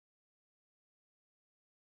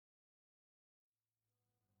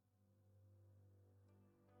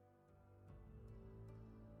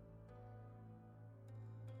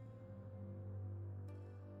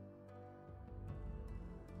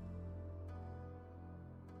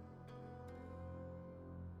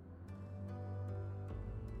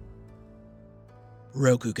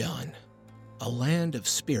Rokugan, a land of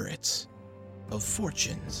spirits, of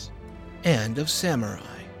fortunes, and of samurai,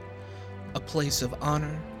 a place of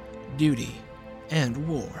honor, duty, and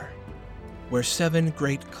war, where 7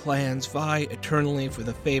 great clans vie eternally for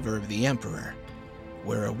the favor of the Emperor,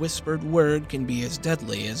 where a whispered word can be as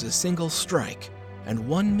deadly as a single strike, and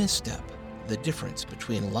one misstep the difference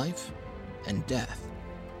between life and death.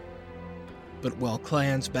 But while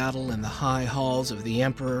clans battle in the high halls of the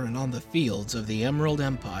Emperor and on the fields of the Emerald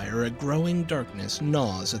Empire, a growing darkness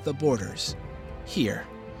gnaws at the borders. Here,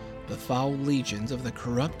 the foul legions of the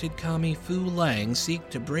corrupted Kami Fu Lang seek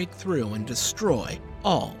to break through and destroy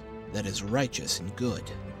all that is righteous and good.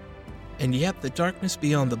 And yet the darkness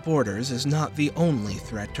beyond the borders is not the only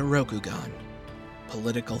threat to Rokugan.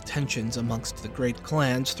 Political tensions amongst the great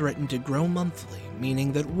clans threaten to grow monthly,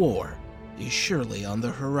 meaning that war is surely on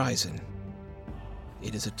the horizon.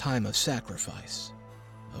 It is a time of sacrifice,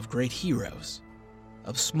 of great heroes,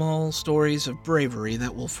 of small stories of bravery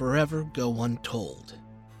that will forever go untold.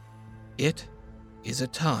 It is a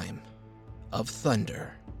time of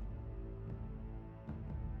thunder.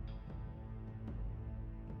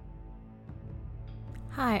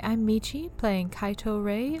 Hi, I'm Michi, playing Kaito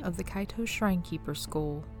Rei of the Kaito Shrinekeeper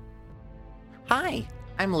School. Hi,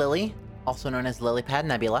 I'm Lily, also known as Lilypad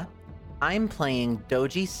Nebula. I'm playing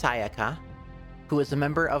Doji Sayaka, who is a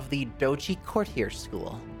member of the Doji Courtier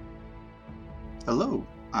School. Hello,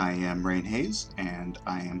 I am Rain Hayes, and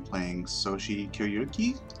I am playing Soshi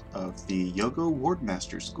Kyoyuki of the Yogo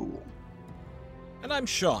Wardmaster School. And I'm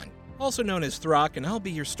Sean, also known as Throck, and I'll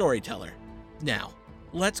be your storyteller. Now,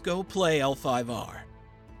 let's go play L5R.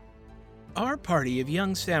 Our party of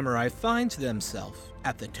young samurai finds themselves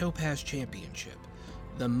at the Topaz Championship,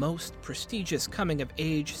 the most prestigious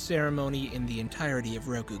coming-of-age ceremony in the entirety of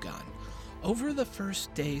Rokugan. Over the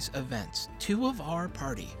first day's events, 2 of our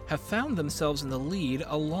party have found themselves in the lead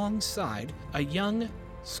alongside a young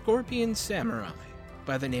scorpion samurai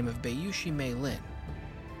by the name of Bayushi Mei-Lin.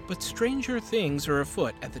 But stranger things are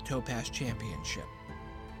afoot at the Topaz Championship.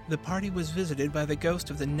 The party was visited by the ghost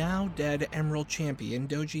of the now-dead Emerald Champion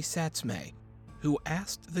Doji Satsume, who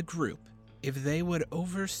asked the group if they would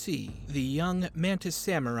oversee the young Mantis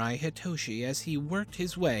Samurai Hitoshi as he worked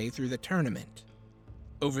his way through the tournament.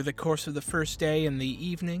 Over the course of the first day and the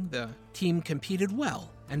evening, the team competed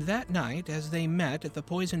well, and that night, as they met at the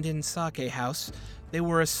Poisoned Inn Sake House, they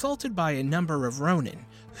were assaulted by a number of Ronin,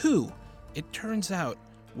 who, it turns out,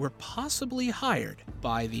 were possibly hired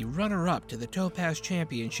by the runner-up to the Topaz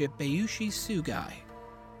Championship, Bayushi Sugai.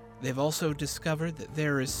 They've also discovered that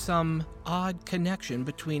there is some odd connection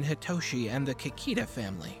between Hitoshi and the Kikita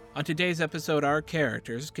family. On today's episode, our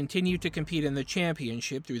characters continue to compete in the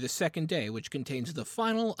championship through the second day, which contains the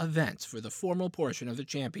final events for the formal portion of the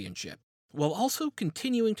championship, while also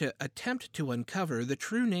continuing to attempt to uncover the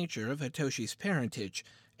true nature of Hitoshi's parentage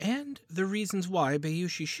and the reasons why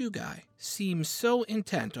Bayushi Sugai seems so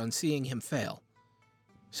intent on seeing him fail.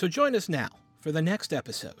 So join us now for the next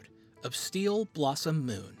episode of Steel Blossom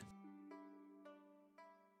Moon.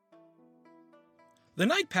 The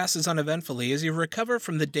night passes uneventfully as you recover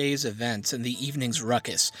from the day's events and the evening's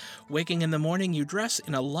ruckus. Waking in the morning, you dress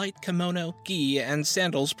in a light kimono, gi, and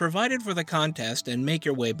sandals provided for the contest and make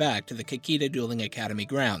your way back to the Kikita Dueling Academy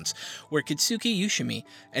grounds, where Kitsuki Yushimi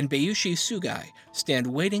and Bayushi Sugai stand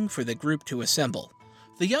waiting for the group to assemble.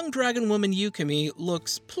 The young dragon woman Yukimi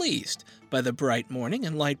looks pleased by the bright morning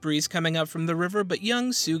and light breeze coming up from the river, but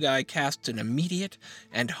young Sugai casts an immediate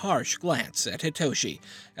and harsh glance at Hitoshi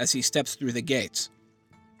as he steps through the gates.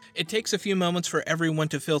 It takes a few moments for everyone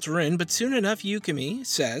to filter in, but soon enough Yukimi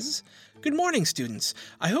says, "Good morning, students.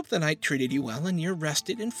 I hope the night treated you well and you're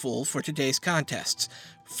rested and full for today's contests.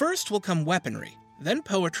 First will come weaponry, then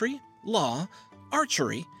poetry, law,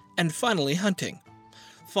 archery, and finally hunting.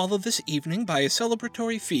 Followed this evening by a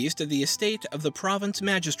celebratory feast at the estate of the province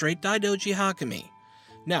magistrate Daidoji Hakami.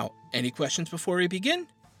 Now, any questions before we begin?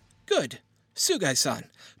 Good. Sugai-san,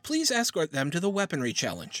 please escort them to the weaponry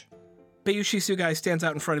challenge." Bayushi Sugai stands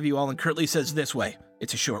out in front of you all and curtly says, "This way.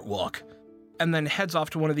 It's a short walk," and then heads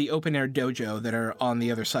off to one of the open-air dojo that are on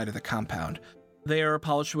the other side of the compound. There,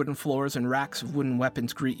 polished wooden floors and racks of wooden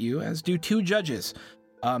weapons greet you, as do 2 judges,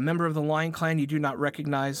 a member of the Lion Clan you do not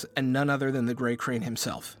recognize, and none other than the Grey Crane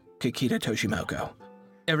himself, Kikita Toshimoko.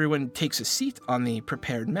 Everyone takes a seat on the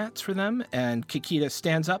prepared mats for them, and Kikita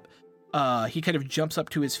stands up. He kind of jumps up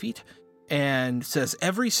to his feet and says,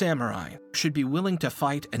 "Every samurai should be willing to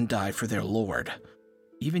fight and die for their lord.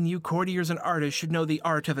 Even you courtiers and artists should know the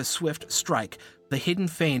art of a swift strike, the hidden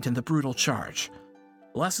feint, and the brutal charge.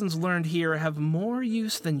 Lessons learned here have more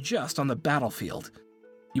use than just on the battlefield.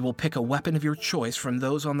 You will pick a weapon of your choice from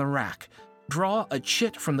those on the rack. Draw a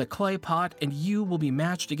chit from the clay pot, and you will be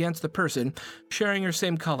matched against the person sharing your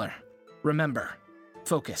same color. Remember,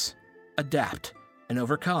 focus, adapt, and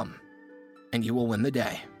overcome, and you will win the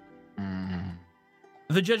day.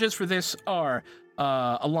 The judges for this are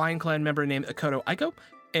a Lion Clan member named Akoto Aiko,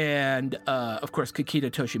 and of course,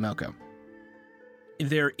 Kikita Toshimoko.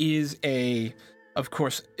 There is of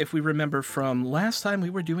course, if we remember from last time we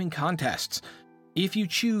were doing contests, if you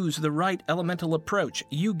choose the right elemental approach,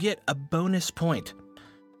 you get a bonus point.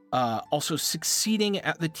 Also, succeeding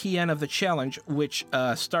at the TN of the challenge, which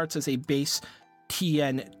starts as a base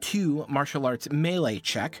TN2 martial arts melee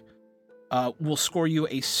check, will score you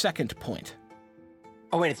a second point.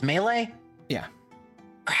 Oh, wait, it's melee? Yeah.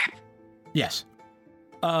 Crap. Yes.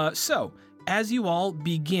 So, as you all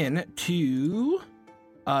begin to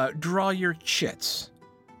draw your chits,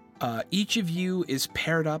 each of you is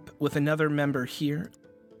paired up with another member here.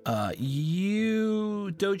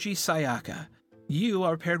 You, Doji Sayaka, you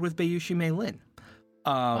are paired with Bayushi Mei-Lin.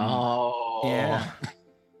 Yeah.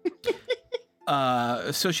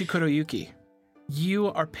 Soshi Kuroyuki, you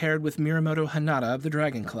are paired with Miramoto Hanada of the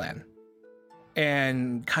Dragon Clan.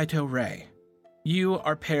 And Kaito Rei, you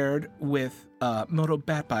are paired with Moto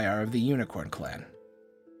Batbayar of the Unicorn Clan.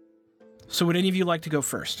 So would any of you like to go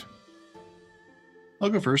first? I'll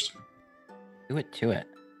go first. Do it to it.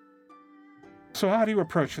 So how do you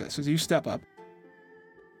approach this? As you step up?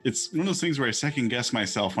 It's one of those things where I second guess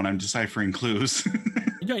myself when I'm deciphering clues.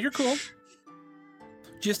 Yeah, you're cool.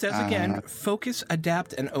 Just as again, focus,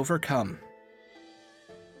 adapt, and overcome.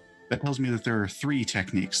 That tells me that there are 3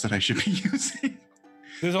 techniques that I should be using.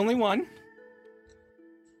 There's only one.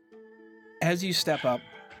 As you step up,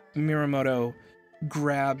 Miramoto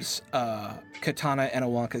grabs katana and a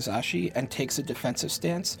wakizashi and takes a defensive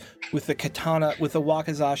stance with the katana, with the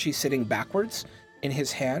wakizashi sitting backwards in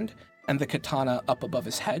his hand and the katana up above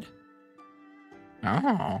his head.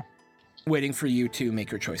 Oh. Waiting for you to make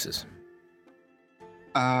your choices.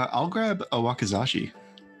 I'll grab a wakizashi.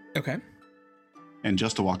 Okay. And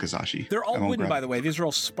just a wakizashi. They're all wooden, by the way. These are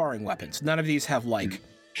all sparring weapons. None of these have,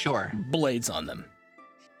 Sure, blades on them.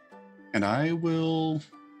 And I will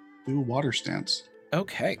do a water stance.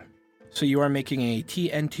 Okay. So you are making a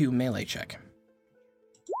TN2 melee check.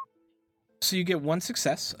 So you get 1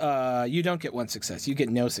 success. You don't get 1 success. You get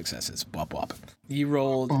no successes. Bwop, bwop. You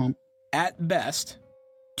rolled, at best,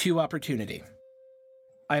 2 opportunity.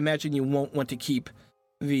 I imagine you won't want to keep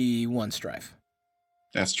the 1 strife.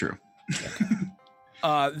 That's true.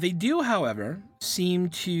 They do, however, seem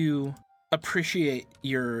to appreciate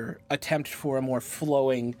your attempt for a more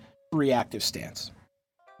flowing, reactive stance.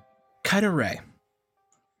 Kaito Rei,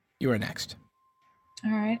 you are next.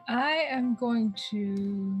 All right, I am going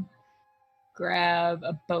to grab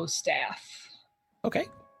a bow staff. Okay.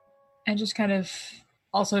 And just kind of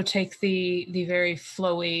also take the very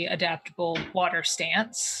flowy, adaptable water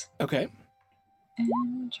stance. Okay.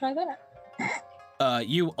 And try that.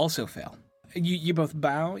 You also fail. You both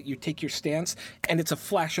bow, you take your stance, and it's a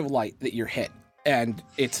flash of light that you're hit, and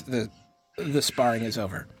it's the sparring is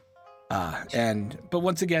over. But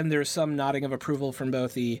once again, there's some nodding of approval from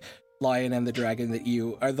both the lion and the dragon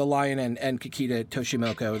the lion and Kikita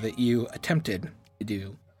Toshimoko that you attempted to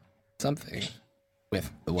do something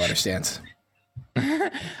with the water stance.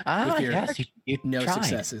 Yes, you no tried.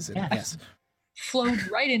 Successes. And yes.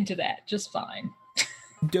 Flowed right into that, just fine.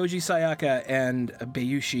 Doji Sayaka and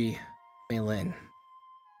Bayushi Mei-Lin.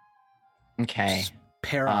 Okay.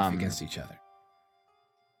 Pair off against each other.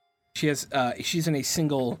 She's in a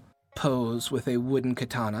single pose with a wooden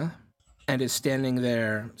katana and is standing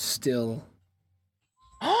there still.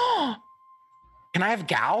 Can I have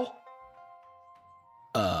Gao?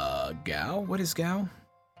 Gao? What is Gao?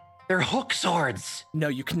 They're hook swords. No,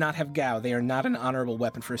 you cannot have Gao. They are not an honorable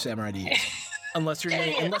weapon for a samurai to use. unless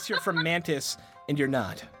you're from Mantis, and you're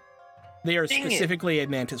not. They are specifically a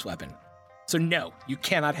Mantis weapon. So no, you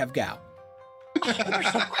cannot have Gao. They're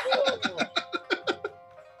so cool.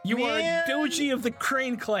 You are a doji of the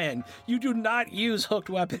Crane Clan. You do not use hooked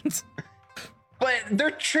weapons. But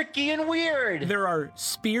they're tricky and weird. There are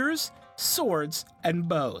spears, swords, and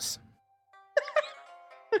bows.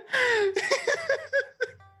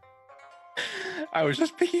 I was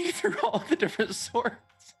just picking through all the different swords.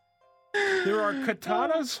 There are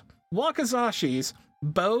katanas, wakizashis,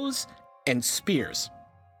 bows, and spears.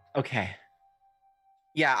 Okay.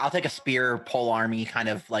 Yeah, I'll take a spear, pole army kind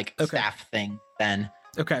of staff thing then.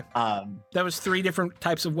 Okay. That was 3 different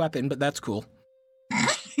types of weapon, but that's cool.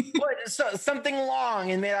 Something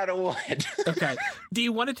long and made out of wood. Okay. Do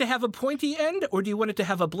you want it to have a pointy end, or do you want it to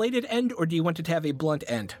have a bladed end, or do you want it to have a blunt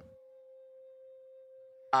end?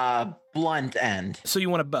 Blunt end. So you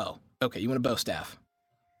want a bow. Okay, you want a bow staff.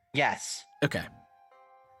 Yes. Okay.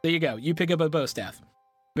 There you go. You pick up a bow staff.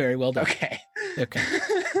 Very well done. Okay. Okay.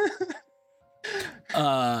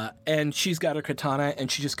 And she's got her katana, and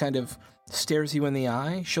she just kind of stares you in the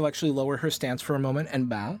eye. She'll actually lower her stance for a moment and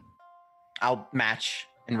bow. I'll match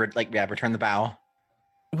and return the bow.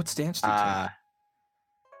 What stance do you take?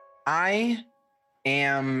 I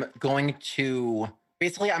am going to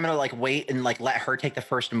basically I'm gonna like wait and like let her take the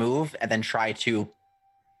first move and then try to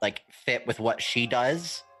like fit with what she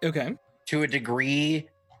does Okay. to a degree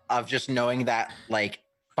of just knowing that like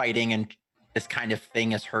fighting and this kind of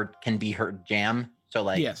thing can be her jam. So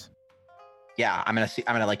like Yes. yeah, I'm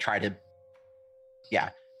gonna like try to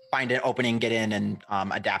find an opening, get in, and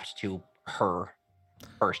adapt to her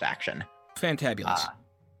first action. Fantabulous.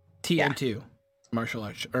 TN2.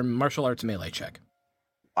 Martial arts melee check.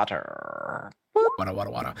 Water.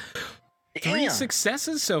 Wada. 3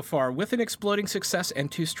 successes so far with an exploding success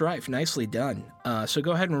and 2 strife. Nicely done. So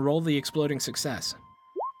go ahead and roll the exploding success.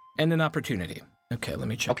 And an opportunity. Okay, let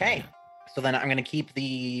me check. Okay. So then I'm gonna keep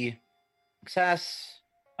the success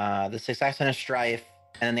and a strife,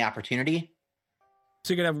 and then the opportunity.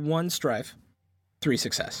 So you're going to have 1 strife, 3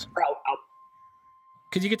 success.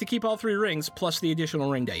 Because you get to keep all 3 rings plus the additional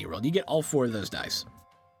ring die you rolled. You get all 4 of those dice.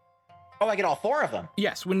 Oh, I get all 4 of them.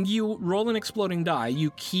 Yes, when you roll an exploding die, you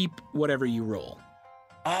keep whatever you roll.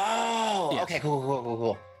 Oh, Yes. okay,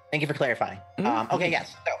 cool. Thank you for clarifying. Mhm. Okay,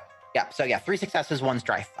 yes. So 3 successes, 1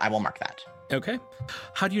 strife. I will mark that. Okay.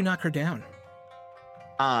 How do you knock her down?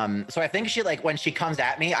 So I think she like when she comes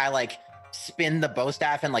at me, I like spin the bow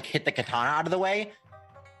staff and like hit the katana out of the way,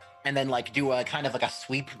 and then like do a kind of like a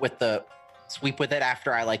sweep with it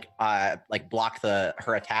after I like block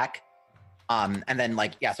her attack. And then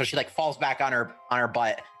like so she like falls back on her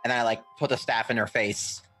butt, and then I like put the staff in her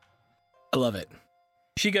face. I love it.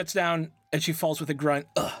 She gets down and she falls with a grunt.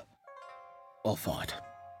 Ugh. Well fought.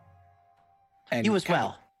 And You as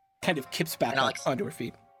well. Kind of kips back And up Alex- onto her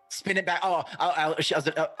feet. Spin it back. Oh, I was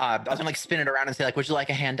gonna like spin it around and say like, would you like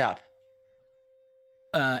a hand up?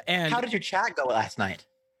 And How did your chat go last night?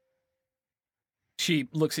 she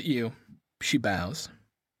looks at you. She bows.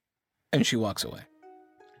 And she walks away.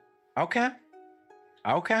 Okay.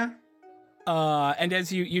 And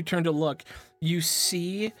as you turn to look, you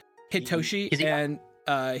see Hitoshi Is he- and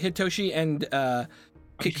Kikita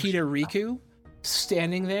Riku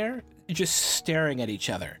standing there, just staring at each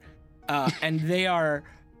other. And they are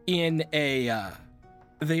in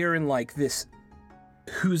like this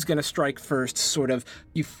who's gonna strike first sort of.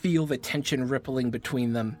 You feel the tension rippling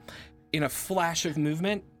between them. In a flash of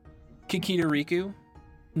movement, Kikita Riku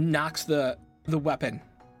knocks the weapon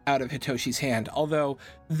out of Hitoshi's hand, although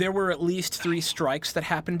there were at least 3 strikes that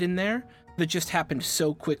happened in there that just happened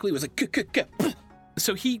so quickly. It was like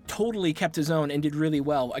so he totally kept his own and did really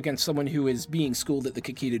well against someone who is being schooled at the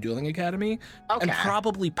Kikita Dueling Academy and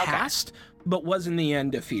probably passed, but was in the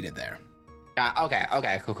end defeated there. Okay.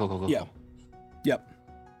 Cool. Yeah. Yep.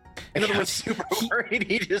 In other I was words, super worried.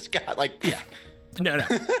 He just got like No.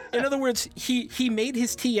 In other words, he made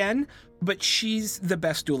his TN, but she's the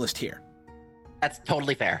best duelist here. That's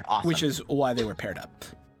totally fair. Awesome. Which is why they were paired up.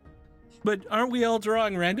 But aren't we all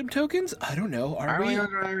drawing random tokens? I don't know. Are we?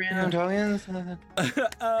 random tokens?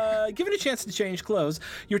 Given a chance to change clothes,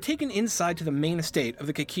 you're taken inside to the main estate of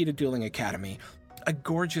the Kikita Dueling Academy, a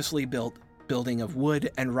gorgeously built building of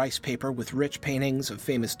wood and rice paper with rich paintings of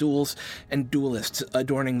famous duels and duelists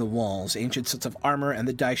adorning the walls, ancient sets of armor, and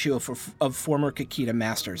the daisho of former Kikita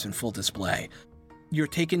masters in full display. You're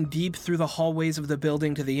taken deep through the hallways of the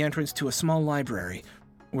building to the entrance to a small library,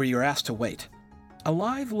 where you're asked to wait. A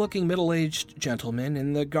lithe-looking middle-aged gentleman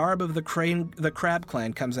in the garb of the Crab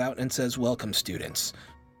Clan comes out and says, "Welcome, students.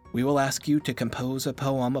 We will ask you to compose a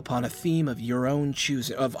poem upon a theme of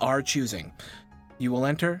our choosing. You will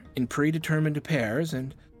enter in predetermined pairs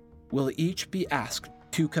and will each be asked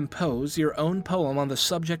to compose your own poem on the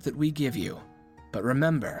subject that we give you. But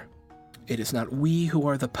remember, it is not we who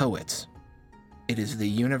are the poets. It is the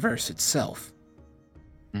universe itself."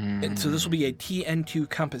 And so this will be a TN2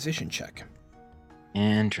 composition check.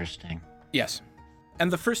 Interesting. Yes. And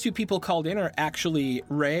the first 2 people called in are actually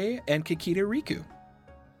Rei and Kikita Riku.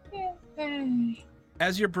 Yay.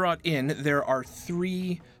 As you're brought in, there are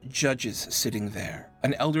 3 judges sitting there.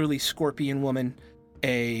 An elderly scorpion woman,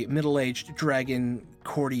 a middle-aged dragon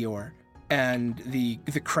courtier, and the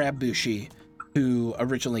crab bushi who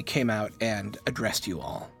originally came out and addressed you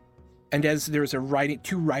all. And as there's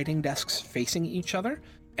 2 writing desks facing each other,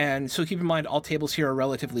 and so keep in mind all tables here are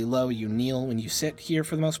relatively low. You kneel when you sit here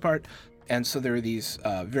for the most part, and so there are these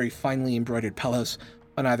very finely embroidered pillows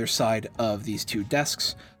on either side of these 2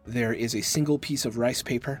 desks. There is a single piece of rice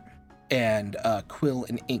paper and quill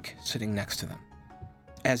and ink sitting next to them.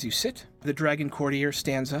 As you sit, the dragon courtier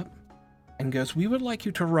stands up and goes, "We would like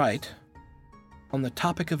you to write on the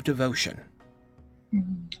topic of devotion."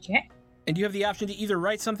 Okay. And you have the option to either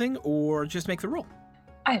write something or just make the roll.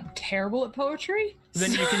 I am terrible at poetry.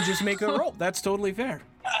 Then you can just make a roll. That's totally fair.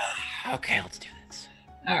 Okay, let's do this.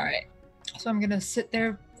 All right. So I'm going to sit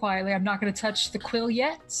there quietly. I'm not going to touch the quill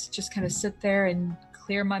yet. Just kind of sit there and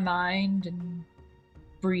clear my mind and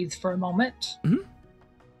breathe for a moment. Mhm.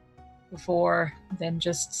 Before then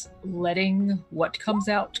just letting what comes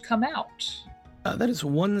out come out. That is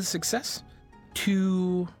 1 success,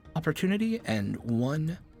 2 opportunity, and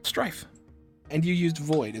 1 strife. And you used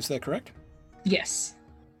void, is that correct? Yes.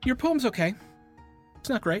 Your poem's okay. It's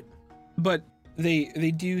not great, but they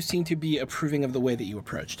do seem to be approving of the way that you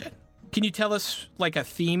approached it. Can you tell us, like, a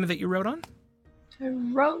theme that you wrote on? I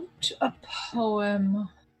wrote a poem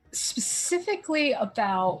specifically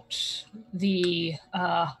about the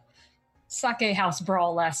sake house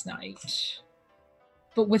brawl last night,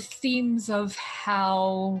 but with themes of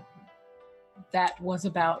how that was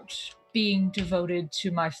about being devoted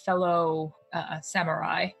to my fellow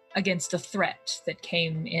samurai against a threat that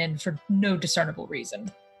came in for no discernible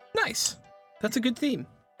reason. Nice. That's a good theme.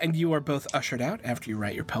 And you are both ushered out after you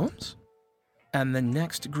write your poems. And the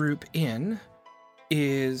next group in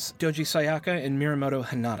is Doji Sayaka and Miramoto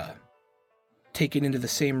Hanada, taken into the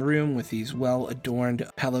same room with these well-adorned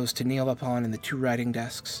pillows to kneel upon and the 2 writing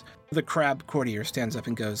desks. The crab courtier stands up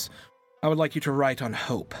and goes, "I would like you to write on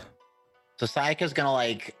hope." So Sayaka's gonna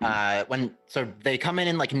like so they come in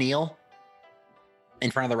and like kneel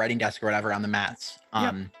in front of the writing desk or whatever on the mats.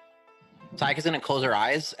 Sayaka's gonna close her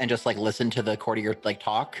eyes and just like listen to the courtier like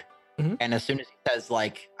talk. Mhm. And as soon as he says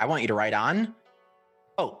like, "I want you to write on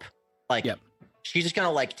hope," like Yep. she's just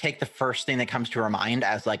gonna like take the first thing that comes to her mind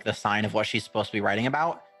as like the sign of what she's supposed to be writing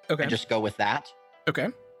about Okay. and just go with that. Okay.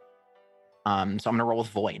 So I'm gonna roll with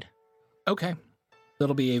void. Okay.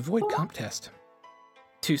 That'll be a void comp test.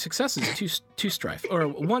 2 successes, two strife, or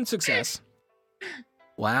 1 success.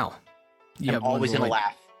 Wow. You I'm have one always gonna void.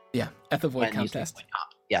 laugh Yeah, at the void when you comp say test. void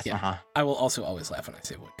comp. Yes. Yeah. I will also always laugh when I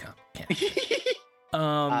say void comp. Can't.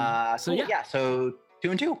 So Cool. yeah, so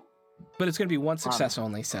 2 and 2. but it's going to be 1 success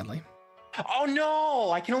only, sadly. Oh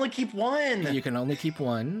no, I can only keep 1. You can only keep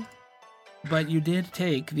 1, but you did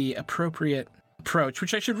take the appropriate approach,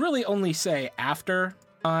 which I should really only say after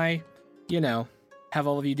I, have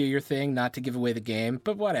all of you do your thing, not to give away the game,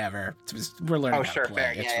 but whatever. We're learning Oh, how sure, to play.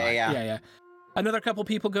 fair. It's Yeah, fine. yeah. Yeah. Another couple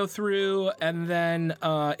people go through, and then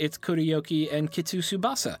it's Kurayoki and Kitsu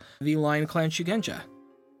Tsubasa, the Lion Clan Shugenja.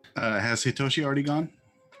 Has Hitoshi already gone?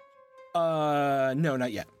 No,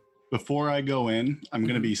 not yet. Before I go in, I'm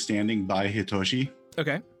going to be standing by Hitoshi,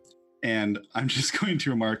 Okay. and I'm just going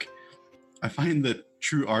to remark, I find that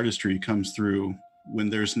true artistry comes through when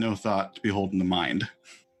there's no thought to behold in the mind.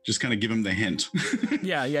 Just kind of give him the hint.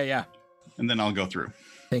 Yeah. And then I'll go through.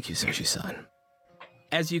 Thank you, Soshi-san.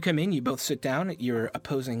 As you come in, you both sit down at your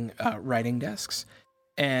opposing writing desks,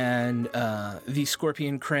 and the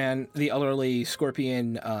Scorpion Cran, the elderly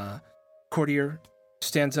Scorpion courtier,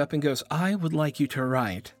 stands up and goes, "I would like you to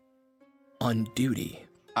write on duty."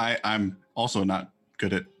 I'm also not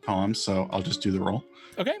good at poems, so I'll just do the roll.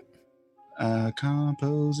 Okay.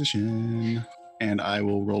 Composition. And I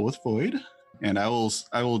will roll with void. And I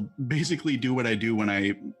will basically do what I do when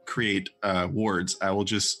I create wards. I will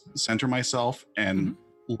just center myself and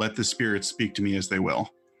let the spirits speak to me as they will.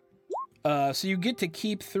 So you get to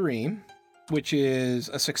keep 3, which is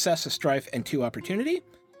a success, a strife, and 2 opportunity.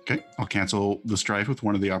 Okay, I'll cancel the strife with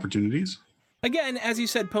one of the opportunities. Again, as you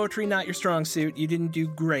said, poetry not your strong suit. You didn't do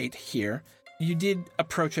great here. You did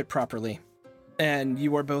approach it properly, and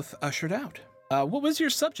you are both ushered out. What was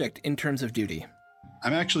your subject in terms of duty?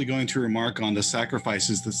 I'm actually going to remark on the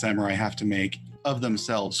sacrifices the samurai have to make of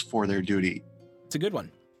themselves for their duty, It's a good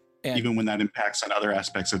one. And even when that impacts on other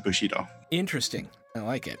aspects of Bushido. interesting. I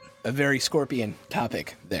like it. A very Scorpion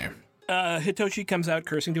topic there. Hitoshi comes out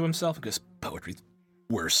cursing to himself and goes, "Poetry's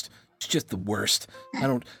worst. It's just the worst.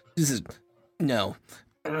 No.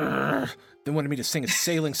 They wanted me to sing a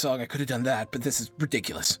sailing song. I could have done that, but this is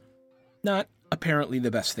ridiculous." Not apparently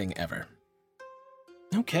the best thing ever.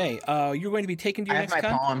 Okay, you're going to be taken to your I have next my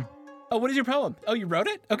con? poem. Oh, what is your poem? Oh, you wrote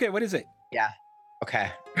it? Okay, what is it? Yeah.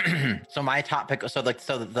 Okay. So my topic,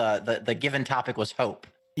 the given topic was hope.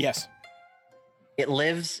 Yes. It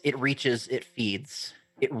lives, it reaches, it feeds.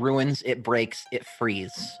 It ruins, it breaks, it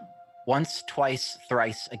frees. Once, twice,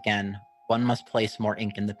 thrice again. One must place more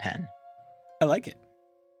ink in the pen. I like it.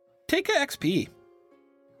 Take a XP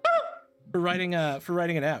for writing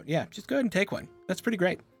it out. Yeah, just go ahead and take one. That's pretty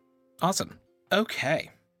great. Awesome.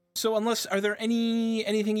 Okay. So are there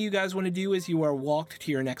anything you guys want to do as you are walked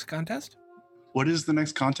to your next contest? What is the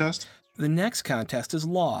next contest? The next contest is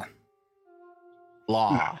law.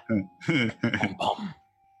 Law. Bum, bum.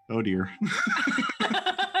 Oh dear.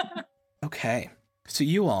 Okay, so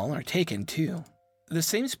you all are taken to the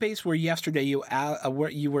same space where yesterday you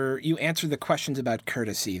answered the questions about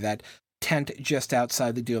courtesy, that tent just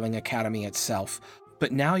outside the Dueling Academy itself.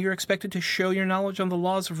 But now you're expected to show your knowledge on the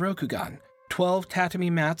laws of Rokugan. 12 tatami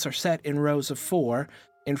mats are set in rows of 4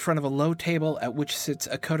 in front of a low table at which sits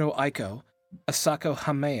Akoto Aiko, Asako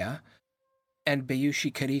Hameya, and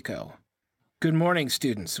Bayushi Kiriko. Good morning,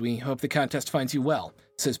 students. We hope the contest finds you well,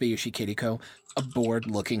 says Bayushi Kiriko, a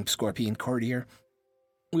bored-looking scorpion courtier.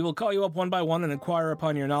 We will call you up one by one and inquire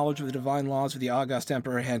upon your knowledge of the divine laws of the August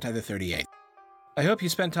Emperor Hentai the 38th. I hope you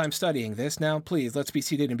spent time studying this. Now, please, let's be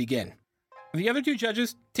seated and begin. The other two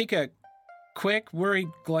judges take a quick, worried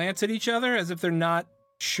glance at each other as if they're not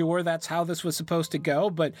sure that's how this was supposed to go,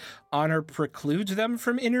 but honor precludes them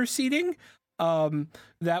from interceding.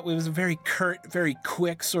 That was a very curt, very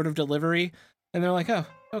quick sort of delivery. And they're like, oh,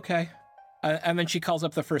 okay. And then she calls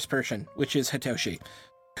up the first person, which is Hitoshi,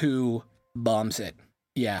 who bombs it.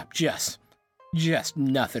 Yeah, just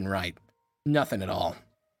nothing right. Nothing at all.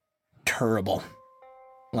 Terrible.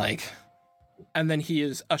 And then he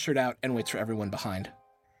is ushered out and waits for everyone behind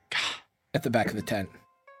at the back of the tent.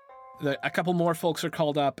 A couple more folks are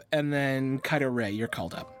called up, and then Kaito Ray, you're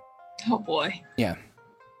called up. Oh boy. Yeah.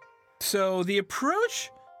 So the approach,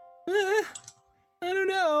 I don't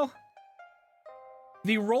know.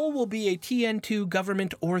 The roll will be a TN2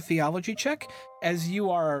 government or theology check, as you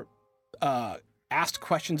are asked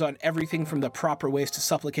questions on everything from the proper ways to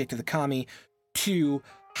supplicate to the kami to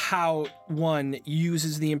how one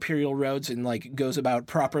uses the imperial roads and goes about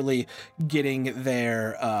properly getting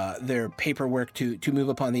their paperwork to move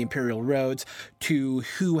upon the imperial roads, to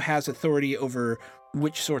who has authority over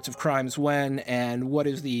which sorts of crimes when, and what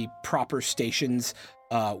is the proper stations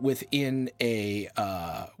within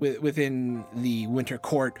within the Winter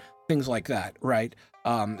Court, things like that, right?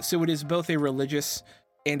 So it is both a religious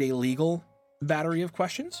and a legal battery of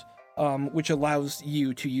questions, which allows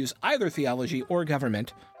you to use either theology or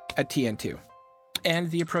government at TN2.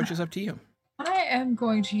 And the approach is up to you. I am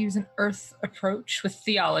going to use an Earth approach with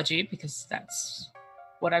theology because that's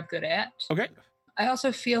what I'm good at. Okay. I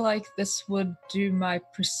also feel like this would do my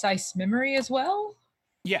precise memory as well.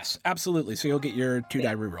 Yes, absolutely. So you'll get your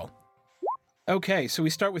 2-die reroll. Okay, so we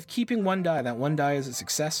start with keeping 1 die. That 1 die is a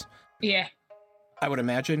success. Yeah. I would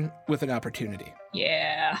imagine, with an opportunity.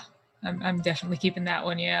 Yeah. I'm definitely keeping that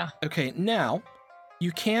one, yeah. Okay, now,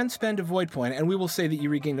 you can spend a void point, and we will say that you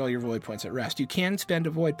regained all your void points at rest. You can spend a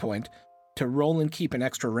void point to roll and keep an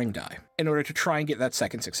extra ring die in order to try and get that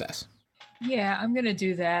second success. Yeah, I'm going to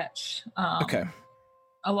do that. Okay.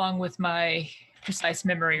 Along with my precise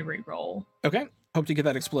memory reroll. Okay. Hope to get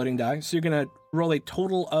that exploding die. So you're going to roll a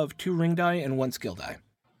total of 2 ring die and 1 skill die.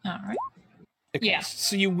 All right. Okay. Yeah.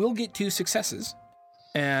 So you will get 2 successes,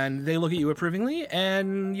 and they look at you approvingly,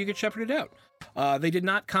 and you get shepherded out. They did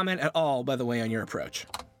not comment at all, by the way, on your approach.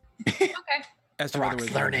 Okay. As to Rock's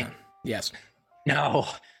whether learning. Yes. No.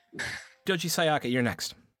 Doji Sayaka, you're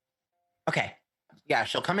next. Okay. Yeah,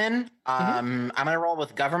 she'll come in. I'm gonna roll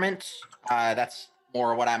with government. That's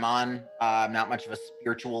more what I'm on. I'm not much of a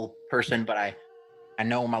spiritual person, but I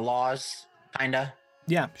know my laws, kinda.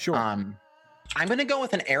 Yeah, sure. I'm gonna go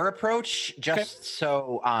with an air approach, just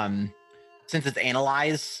so since it's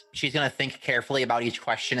analyze, she's gonna think carefully about each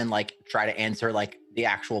question and try to answer the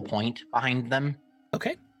actual point behind them.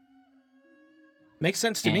 Okay. Makes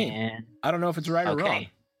sense to me. And I don't know if it's right or wrong,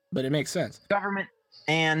 but it makes sense. government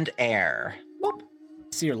and air. Whoop.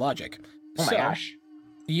 See your logic. Oh my gosh.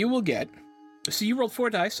 You will get. So you rolled 4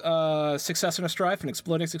 dice: success and a strife, an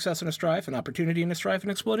exploding success and a strife, an opportunity and a strife, an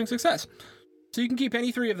exploding success. So you can keep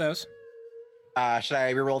any 3 of those. Should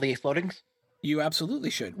I reroll the explodings? You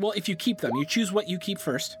absolutely should. Well, if you keep them, you choose what you keep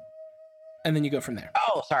first, and then you go from there.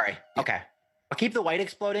 Oh, sorry. Okay. I'll keep the white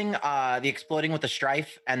exploding, the exploding with the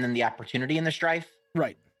strife, and then the opportunity in the strife.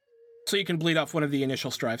 Right. So you can bleed off one of the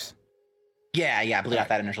initial strifes. Yeah, bleed out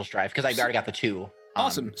that initial strife, because I already got the 2.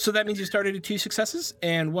 Awesome. So that means you started at 2 successes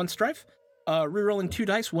and 1 strife. Rerolling 2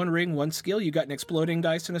 dice, 1 ring, 1 skill. You got an exploding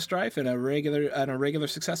dice and a strife, and a regular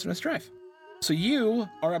success and a strife. So you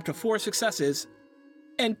are up to 4 successes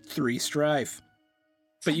and 3 strife.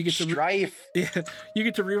 But you get to strife. You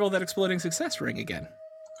get to reroll that exploding success ring again.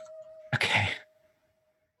 Okay.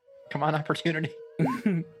 Come on, opportunity.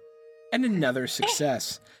 And another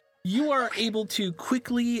success. You are able to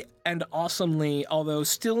quickly and awesomely, although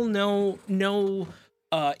still no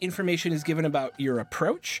information is given about your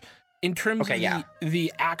approach, In terms Okay, of yeah.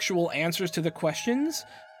 the actual answers to the questions,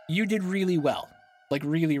 you did really well. Like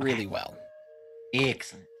really, really well.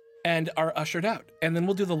 Excellent. And are ushered out. And then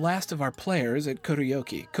we'll do the last of our players at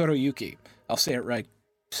Koroyuki. I'll say it right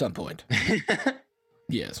some point.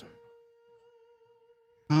 Yes.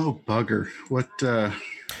 Oh, bugger. What,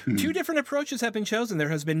 Two different approaches have been chosen. There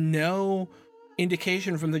has been no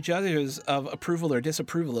indication from the judges of approval or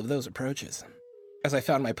disapproval of those approaches. As I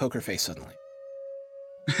found my poker face suddenly.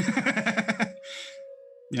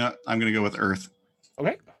 Yeah, I'm going to go with Earth.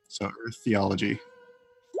 Okay. So Earth theology.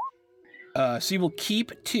 So you will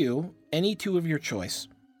keep any two of your choice.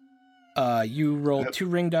 You roll 2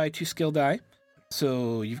 ring die, 2 skill die.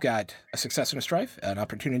 So you've got a success and a strife, an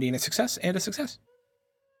opportunity and a success, and a success.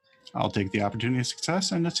 I'll take the opportunity of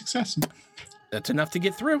success and a success. That's enough to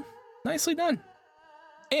get through. Nicely done.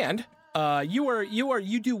 And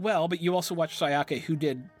you do well, but you also watch Sayake,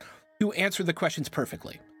 who answered the questions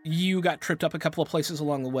perfectly. You got tripped up a couple of places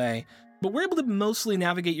along the way, but were able to mostly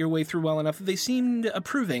navigate your way through well enough that they seemed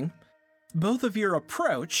approving both of your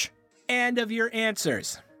approach and of your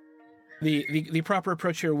answers. The proper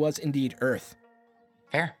approach here was indeed Earth.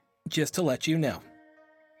 Fair. Just to let you know.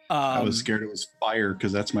 I was scared it was fire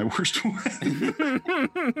because that's my worst one.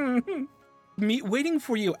 Waiting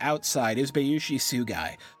for you outside is Bayushi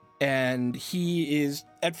Sugai. And he is,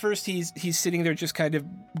 at first he's sitting there just kind of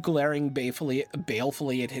glaring balefully at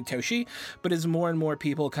Hitoshi, but as more and more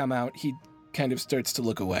people come out, he kind of starts to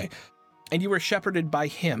look away. And you are shepherded by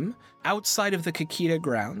him outside of the Kakita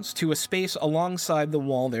grounds to a space alongside the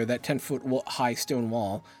wall there, that 10-foot high stone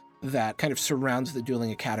wall that kind of surrounds the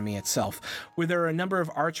Dueling Academy itself, where there are a number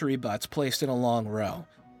of archery butts placed in a long row.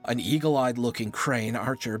 An eagle-eyed looking crane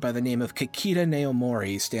archer by the name of Kakita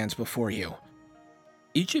Naomori stands before you.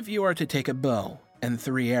 Each of you are to take a bow and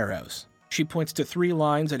 3 arrows. She points to 3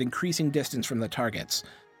 lines at increasing distance from the targets.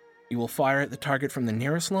 You will fire at the target from the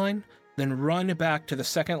nearest line, then run back to the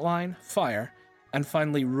second line, fire, and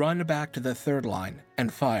finally run back to the third line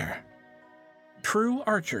and fire. True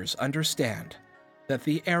archers understand that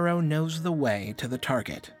the arrow knows the way to the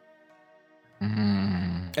target.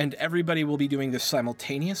 And everybody will be doing this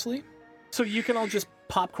simultaneously. So you can all just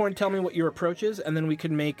popcorn tell me what your approach is, and then we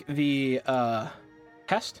can make the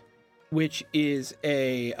test, which is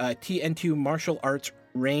a TN2 martial arts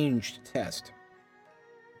ranged test.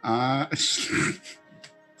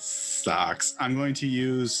 Sucks. I'm going to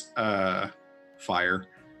use fire.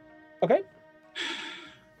 Okay.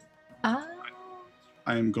 I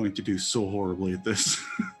am going to do so horribly at this.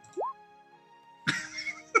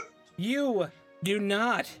 You do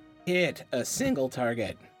not hit a single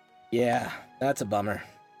target. Yeah, that's a bummer.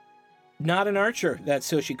 Not an archer,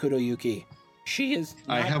 that's Soshi Kuroyuki. She is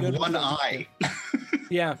not I have good one at eye.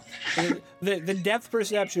 Yeah. The depth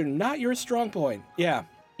perception, not your strong point. Yeah.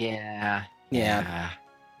 Yeah.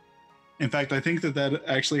 In fact, I think that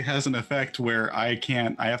actually has an effect where I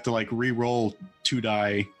have to like re-roll 2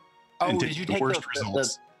 die and did take you the take worst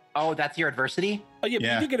results. Oh, that's your adversity? Oh, yeah, but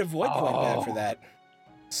Yeah. you do get a void point back for Oh. that.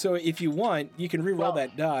 So if you want, you can re-roll Well-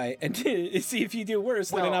 that die and see if you do worse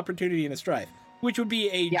than an Well- opportunity and a strife, which would be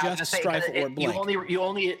a Yeah, I was just gonna say, strife or blank. you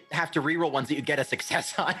only have to reroll ones that you get a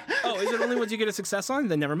success on. Oh, is it only ones you get a success on?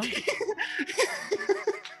 Then never mind.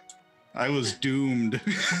 I was doomed.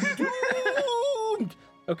 Doomed!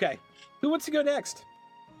 Okay. Who wants to go next?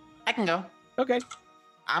 I can go. Okay.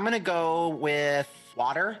 I'm gonna go with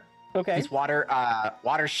water. Okay. It's water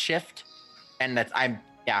shift, and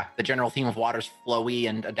the general theme of water's flowy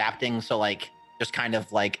and adapting. So like, just kind of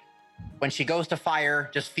like when she goes to fire,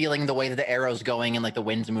 just feeling the way that the arrow's going and like the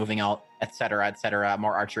wind's moving out, etc.,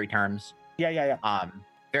 more archery terms. Yeah.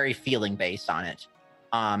 Very feeling based on it.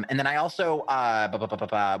 And then I also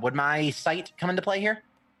would my sight come into play here?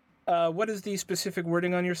 What is the specific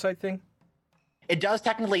wording on your site thing? It does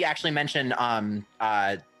technically actually mention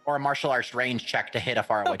or a martial arts range check to hit a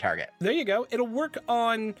faraway target. There you go. It'll work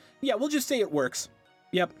on... Yeah, we'll just say it works.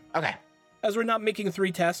 Yep. Okay. As we're not making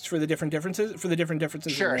 3 tests for the different differences, in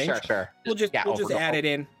Sure. range, we'll just add it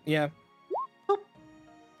in. Yeah.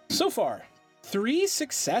 So far, 3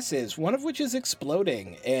 successes, one of which is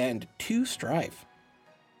exploding, and 2 strife.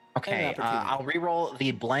 Okay. opportunity. I'll re-roll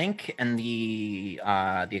the blank and the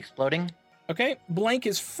exploding. Okay, blank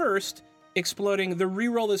is first, exploding. The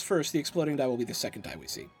reroll is first. The exploding die will be the second die we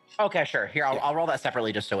see. Okay, sure. Here, I'll roll that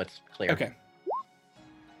separately just so it's clear. Okay.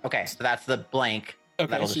 Okay, so that's the blank. Okay.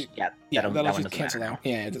 That'll so, just that'll that one just doesn't cancel matter out.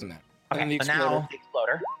 Yeah, it doesn't matter. And Okay, the so now the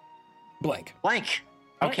exploder. blank. Blank.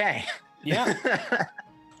 All right. Okay. Yeah.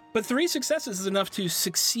 But 3 successes is enough to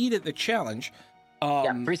succeed at the challenge.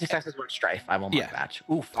 Yeah, 3 successes, 1 strife. I will mark yeah. that.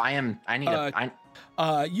 Oof, I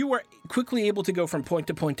need You are quickly able to go from point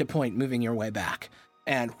to point to point, moving your way back,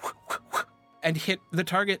 and hit the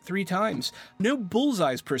target 3 times. No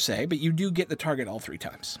bullseyes per se, but you do get the target all 3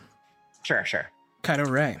 times. Sure. Kaito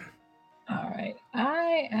Ray. All right.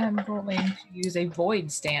 I am going to use a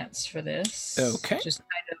void stance for this. Okay. Just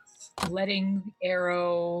kind of letting the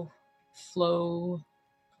arrow flow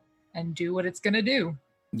and do what it's going to do.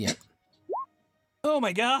 Yeah. Oh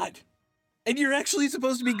my god! And you're actually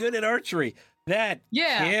supposed to be good at archery. That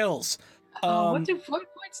kills. What do void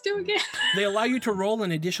points do again? They allow you to roll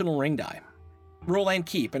an additional ring die. Roll and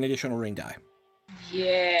keep an additional ring die.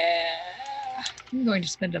 Yeah. I'm going to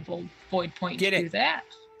spend a void point to do that.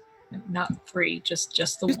 Not 3,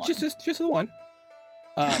 just the one. Just the one.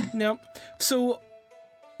 No. So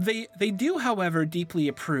they do, however, deeply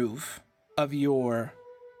approve of your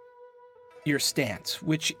stance,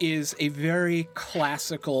 which is a very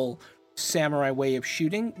classical samurai way of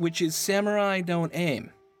shooting, which is samurai don't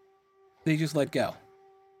aim. They just let go.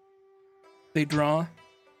 They draw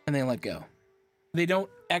and they let go. They don't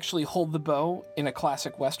actually hold the bow in a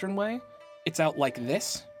classic Western way. It's out like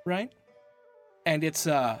this, right? And it's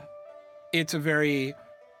a very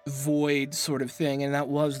void sort of thing, and that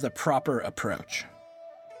was the proper approach.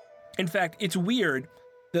 In fact, it's weird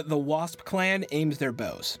that the Wasp clan aims their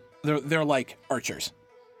bows. They're like archers,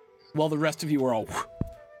 while the rest of you are all.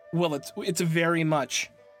 Well, it's very much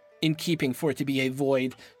in keeping for it to be a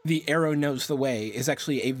void. The arrow knows the way is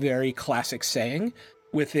actually a very classic saying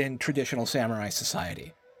within traditional samurai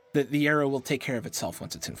society. That the arrow will take care of itself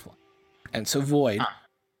once it's in flight, and so void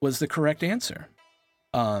was the correct answer.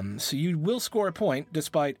 So you will score a point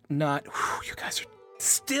despite not. You guys are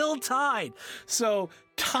still tied. So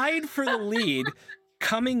tied for the lead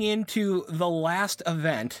coming into the last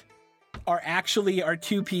event are actually our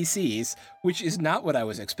 2 PCs, which is not what I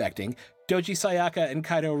was expecting. Doji Sayaka and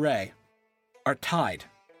Kaito Ray are tied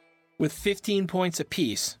with 15 points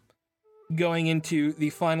apiece going into the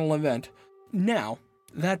final event. Now,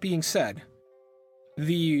 that being said,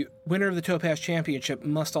 the winner of the Topaz Championship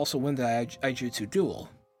must also win the Aijutsu duel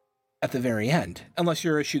at the very end, unless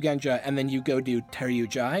you're a Shugenja and then you go do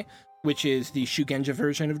Teryujai, which is the Shugenja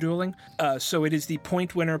version of dueling. So it is the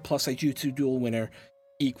point winner plus Aijutsu duel winner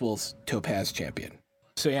equals Topaz champion.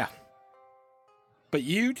 So yeah. But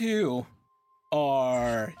you two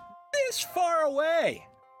are this far away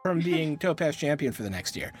from being Topaz champion for the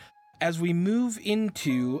next year. As we move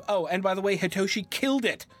into... Oh, and by the way, Hitoshi killed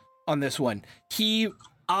it on this one. He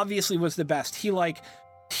obviously was the best.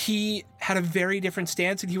 He had a very different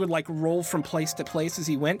stance, and he would roll from place to place as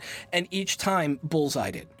he went, and each time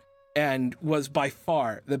bullseyed it, and was by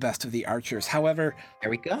far the best of the archers. However...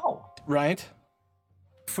 There we go. Right?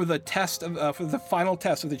 For the final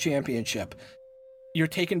test of the championship, you're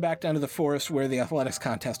taken back down to the forest where the athletics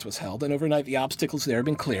contest was held, and overnight the obstacles there have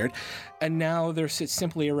been cleared, and now there sits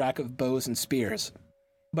simply a rack of bows and spears.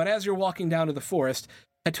 But as you're walking down to the forest,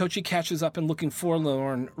 Hitoshi catches up and, looking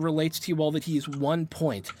forlorn, relates to you all that he is 1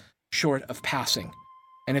 point short of passing.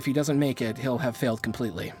 And if he doesn't make it, he'll have failed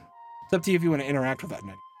completely. It's up to you if you want to interact with that,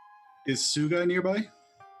 Nick. Is Suga nearby?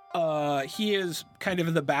 He is kind of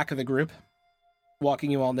in the back of the group,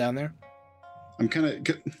 walking you all down there.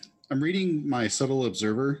 I'm reading my subtle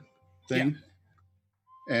observer thing.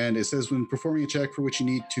 Yeah. And it says, when performing a check for which you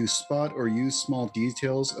need to spot or use small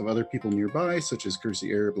details of other people nearby, such as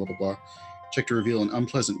courtesy, error, blah, blah, blah, check to reveal an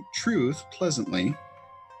unpleasant truth pleasantly,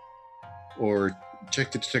 or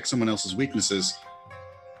check to detect someone else's weaknesses.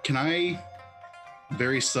 Can I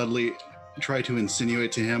very subtly try to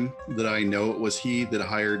insinuate to him that I know it was he that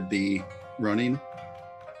hired the Ronin?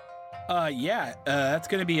 That's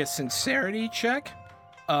going to be a sincerity check,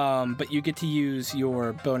 but you get to use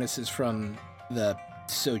your bonuses from the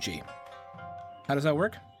Soji. How does that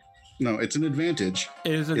work? No, it's an advantage.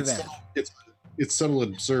 It is an advantage. It's subtle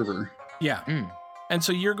observer. Yeah. And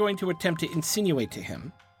so you're going to attempt to insinuate to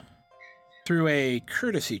him through a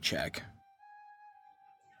courtesy check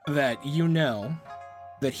that you know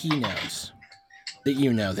that he knows that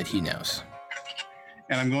you know that he knows.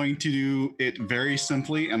 And I'm going to do it very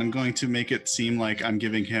simply, and I'm going to make it seem like I'm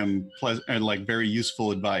giving him very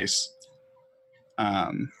useful advice,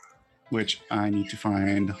 which I need to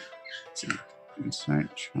find. Let's see,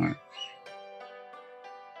 insight charm.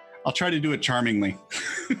 I'll try to do it charmingly.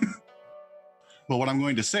 But what I'm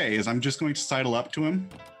going to say is I'm just going to sidle up to him,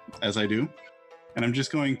 as I do, and I'm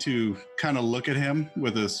just going to kind of look at him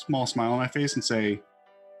with a small smile on my face and say,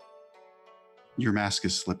 "Your mask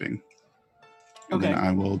is slipping." And okay. Then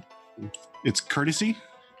I will... It's courtesy?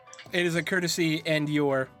 It is a courtesy and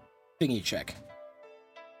your thingy check.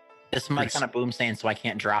 This mic's on a boom stand, so I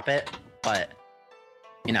can't drop it. But,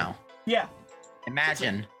 you know, Yeah.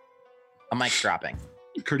 imagine a mic dropping.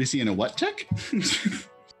 Courtesy in a what check? That's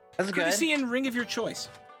good. Courtesy and ring of your choice.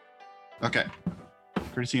 Okay.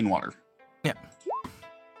 Courtesy in water.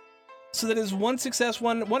 So that is 1 success,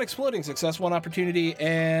 one exploding success, 1 opportunity,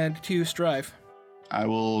 and 2 strive. I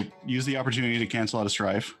will use the opportunity to cancel out a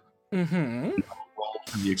strife. Mm-hmm. Roll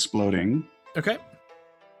for the exploding. Okay.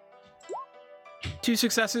 2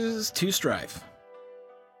 successes, 2 strive.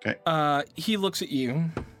 Okay. He looks at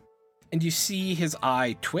you, and you see his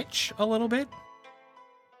eye twitch a little bit.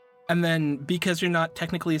 And then, because you're not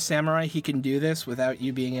technically a samurai, he can do this without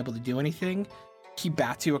you being able to do anything. He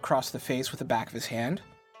bats you across the face with the back of his hand.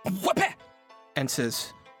 Whoop-a! And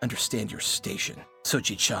says, "Understand your station,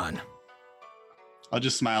 Soji-chan." I'll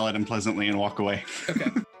just smile at him pleasantly and walk away. Okay.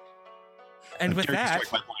 And with Character that,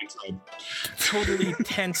 strike my blind side. totally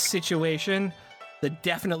tense situation that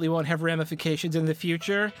definitely won't have ramifications in the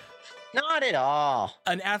future. Not at all.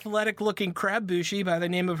 An athletic-looking crab bushi by the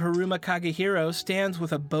name of Haruma Kagehiro stands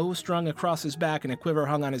with a bow strung across his back and a quiver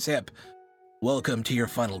hung on his hip. "Welcome to your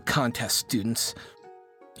final contest, students.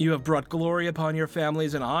 You have brought glory upon your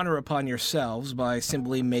families and honor upon yourselves by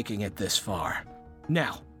simply making it this far.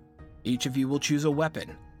 Now, each of you will choose a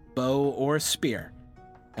weapon, bow or spear,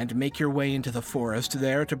 and make your way into the forest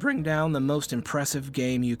there to bring down the most impressive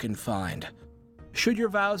game you can find. Should your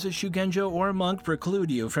vows as Shugenjo or monk preclude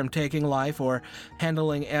you from taking life or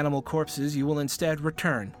handling animal corpses, you will instead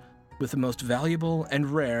return with the most valuable and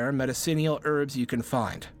rare medicinal herbs you can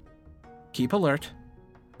find. Keep alert.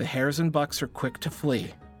 The hares and bucks are quick to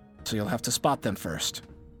flee, so you'll have to spot them first.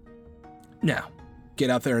 Now, get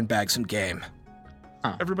out there and bag some game."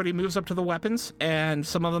 Everybody moves up to the weapons, and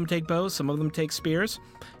some of them take bows, some of them take spears,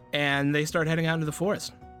 and they start heading out into the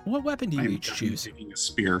forest. What weapon do you I'm each choose? taking a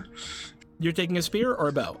spear. You're taking a spear or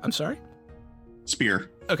a bow? I'm sorry? Spear.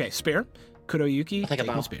 Okay, spear. Kuroyuki, I'll take a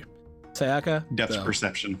taking bow. spear. Sayaka, Depth bow.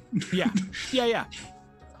 perception. Yeah.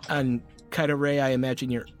 And Kaito Ray, I imagine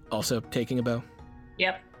you're also taking a bow.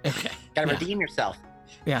 Yep. Okay. Gotta Yeah. redeem yourself.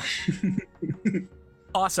 Yeah.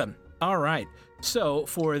 Awesome. All right. So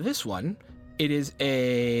for this one, it is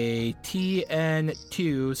a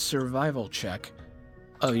TN2 survival check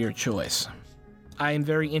of your choice. I am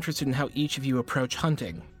very interested in how each of you approach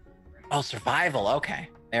hunting. Oh, survival. Okay.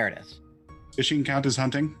 There it is. Fishing count as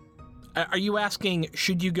hunting? Are you asking,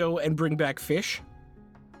 should you go and bring back fish?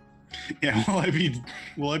 Yeah,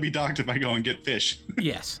 will I be docked if I go and get fish?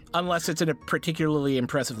 Yes, unless it's a particularly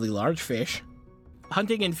impressively large fish.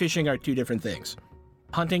 Hunting and fishing are 2 different things.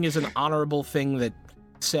 Hunting is an honorable thing that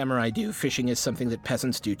samurai do. Fishing is something that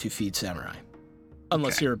peasants do to feed samurai.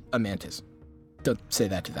 Unless Okay. you're a mantis. Don't say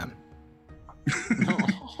that to them.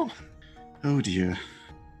 Oh dear.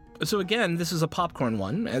 So again, this is a popcorn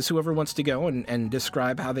one, as whoever wants to go and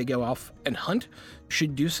describe how they go off and hunt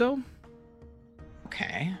should do so,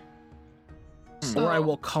 Okay. So or I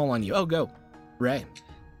will call on you. Oh, go. Ray.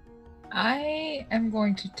 I am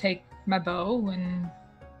going to take my bow and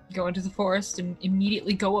go into the forest and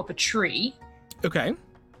immediately go up a tree Okay.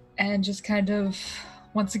 and just kind of,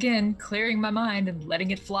 once again, clearing my mind and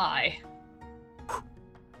letting it fly.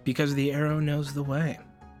 Because the arrow knows the way.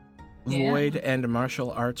 Yeah. Void and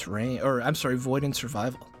martial arts range, or I'm sorry, void and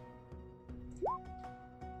survival.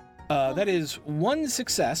 That is 1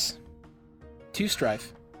 success, 2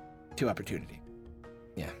 strife, 2 opportunity.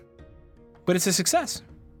 Yeah. But it's a success.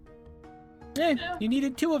 Yeah. You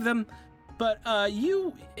needed 2 of them, but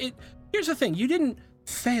here's the thing, you didn't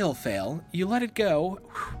fail. You let it go,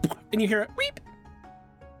 and you hear it weep.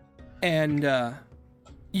 And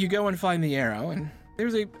you go and find the arrow, and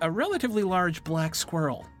there's a relatively large black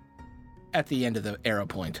squirrel at the end of the arrow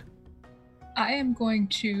point. I am going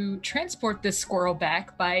to transport this squirrel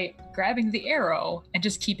back by grabbing the arrow and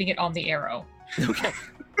just keeping it on the arrow. Okay.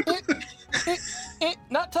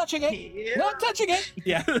 Not touching it. Not touching it.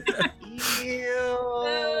 Yeah. Ew.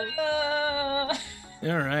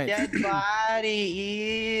 All right. Dead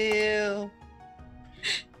body. Ew.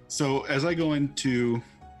 So as I go into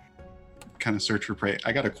kind of search for prey,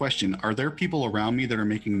 I got a question. Are there people around me that are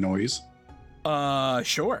making noise?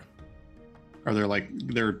 Sure. Are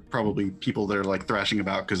there probably people that are like thrashing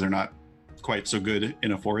about because they're not quite so good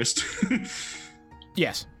in a forest?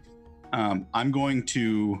 Yes. I'm going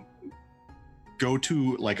to go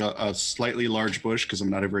to like a slightly large bush because I'm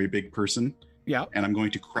not a very big person. Yeah. And I'm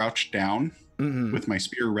going to crouch down Mm-hmm. with my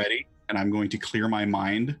spear ready, and I'm going to clear my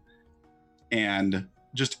mind and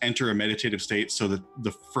just enter a meditative state so that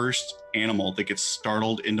the first animal that gets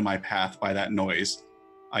startled into my path by that noise,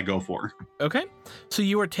 I go for. Okay. So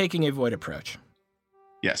you are taking a void approach.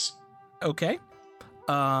 Yes. Okay.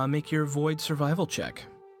 Make your void survival check.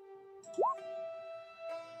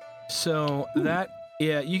 So that,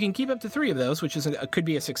 yeah, you can keep up to 3 of those, which could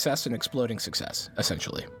be a success and exploding success,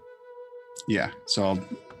 essentially. Yeah, so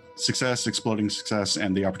success, exploding success,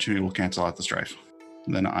 and the opportunity will cancel out the strife.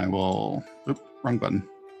 Then I will, wrong button.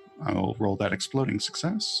 I will roll that exploding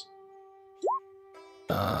success.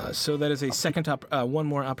 So that is a second, one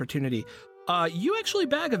more opportunity. You actually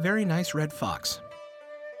bag a very nice red fox.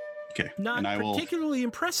 Okay. Not and particularly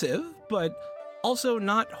impressive, but also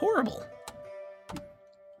not horrible.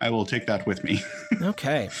 I will take that with me.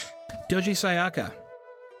 Okay. Doji Sayaka,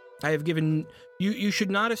 I have given... You should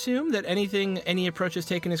not assume that any approach is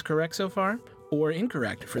taken is correct so far, or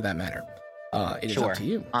incorrect, for that matter. It is up to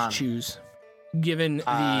you to choose. Given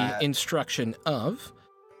the instruction of,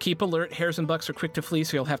 keep alert, hares and bucks are quick to flee,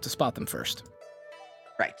 so you'll have to spot them first.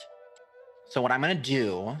 Right. So what I'm going to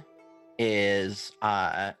do is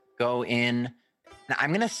go in, and I'm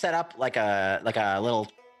going to set up like a little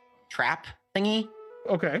trap thingy.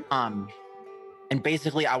 Okay. And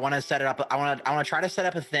basically I want to set it up. I want to try to set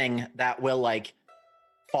up a thing that will like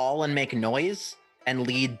fall and make noise and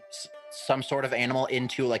lead some sort of animal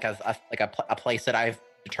into like a place that I've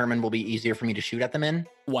determined will be easier for me to shoot at them in.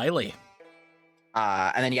 Wily.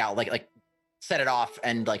 And then like set it off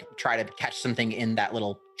and like try to catch something in that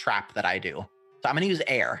little trap that I do. So I'm going to use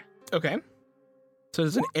air. Okay. So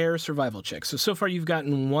it's an air survival check. So far you've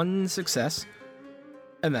gotten 1 success,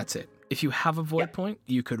 and that's it. If you have a void point,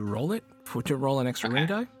 you could roll it to roll an extra ring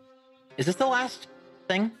die. Is this the last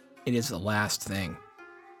thing? It is the last thing.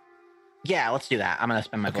 Yeah, let's do that. I'm going to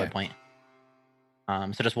spend my void point.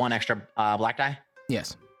 So just 1 extra black die?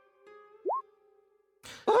 Yes.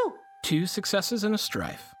 Ooh. 2 successes and a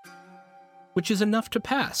strife, which is enough to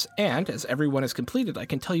pass. And as everyone has completed, I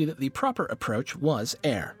can tell you that the proper approach was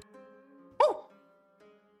air. Ooh.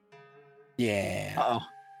 Yeah. Uh-oh.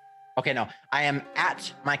 Okay, no. I am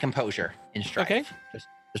at my composure in strife. Okay. Just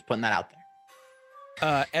putting that out there.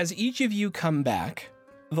 As each of you come back,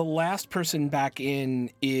 the last person back in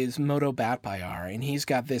is Moto Batbayar, and he's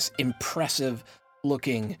got this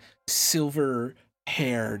impressive-looking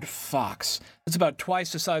silver-haired fox. It's about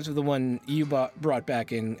twice the size of the one you brought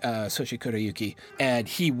back in Soshi Kurayuki, and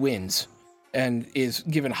he wins and is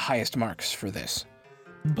given highest marks for this.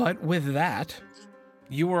 But with that,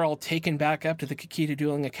 you are all taken back up to the Kakita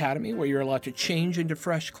Dueling Academy, where you're allowed to change into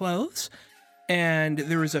fresh clothes. And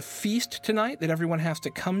there is a feast tonight that everyone has to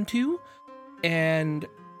come to. And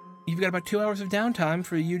you've got about 2 hours of downtime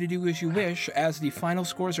for you to do as you wish as the final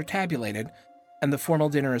scores are tabulated and the formal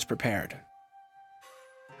dinner is prepared.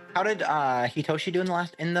 How did Hitoshi do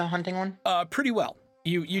in the hunting one? Pretty well.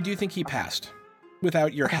 You do think he passed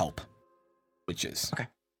without your help, which is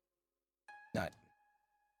not,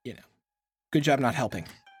 good job not helping.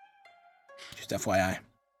 Just FYI.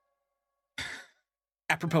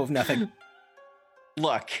 Apropos of nothing.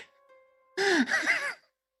 Look.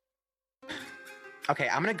 Okay,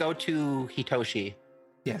 I'm gonna go to Hitoshi.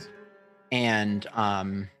 Yes. And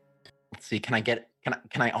let's see. Can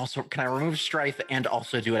I remove strife and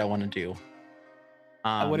also do what I want to do?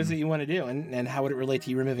 What is it you want to do, and how would it relate to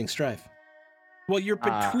you removing strife? Well, you're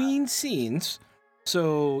between scenes,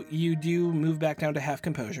 so you do move back down to half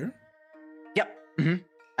composure. Yep. Mm-hmm.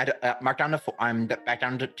 I mark down to 4. I'm back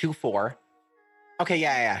down to 2-4. Okay.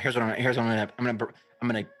 Yeah. Here's what I'm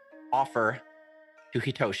gonna offer to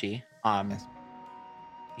Hitoshi. Yes.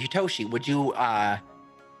 Hitoshi, would you? Because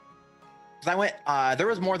I went. There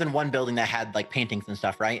was more than one building that had like paintings and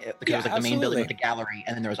stuff, right? There was like the main building with the gallery,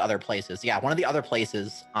 and then there was other places. Yeah, one of the other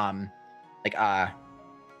places.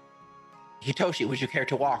 Hitoshi, would you care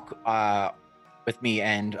to walk with me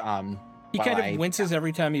and He kind of winces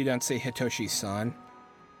every time you don't say Hitoshi-san.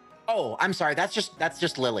 Oh, I'm sorry. That's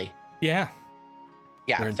just Lily. Yeah.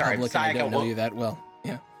 Yeah. We're in sorry. public and I don't know you that well.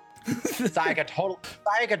 Yeah. Sayaka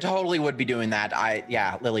totally would be doing that.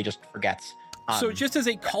 Lily just forgets. So just as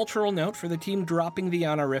a cultural note for the team, dropping the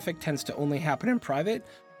honorific tends to only happen in private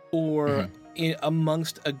or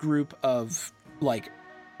amongst a group of like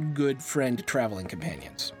good friend traveling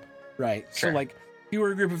companions, right? Sure. So like if you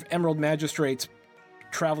were a group of Emerald Magistrates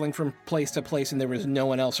traveling from place to place and there was no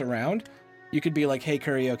one else around, you could be like, hey,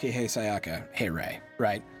 Karaoke, hey, Sayaka, hey, Ray,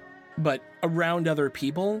 right? But around other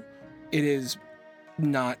people, it is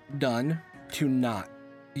not done to not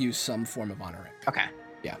use some form of honorific. Okay.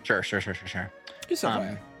 Yeah. Sure. Just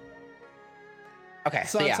FYI. Okay.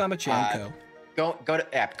 So yeah. Sama-chan-ko. Go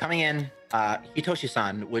to coming in.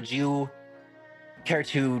 Hitoshi-san, would you care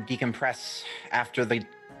to decompress after the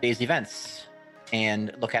day's events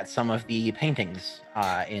and look at some of the paintings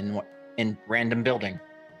in random building?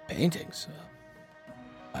 Paintings?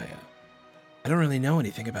 I don't really know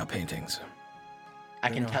anything about paintings. I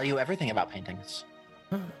can tell you everything about paintings.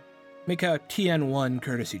 Make a TN1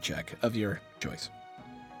 courtesy check of your choice.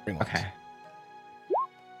 Bring one. Okay.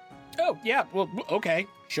 Oh, yeah. Well, okay.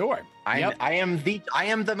 Sure. Yep. I am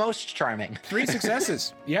the most charming. 3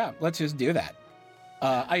 successes. Yeah, let's just do that.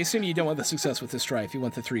 I assume you don't want the success with the strife. You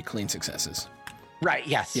want the 3 clean successes. Right,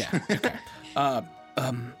 yes. Yeah. Okay.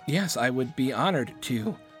 Yes, I would be honored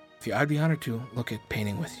to. I'd be honored to look at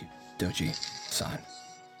painting with you, Doji-san.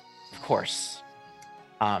 Of course.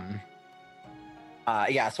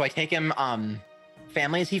 Yeah, so I take him,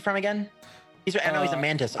 family is he from again? I know he's a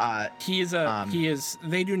mantis. He is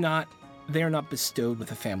they are not bestowed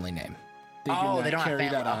with a family name. They do not they don't have carry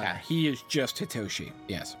family. that honor. Okay. He is just Hitoshi.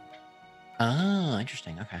 Yes. Oh,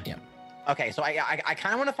 interesting. Okay. Yeah. Okay, so I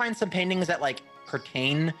kind of want to find some paintings that like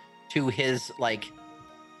pertain to his like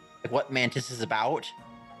what Mantis is about.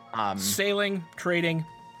 Sailing, trading.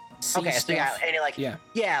 Okay, so yeah, any like yeah,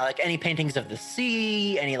 like any paintings of the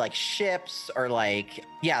sea, any like ships, or like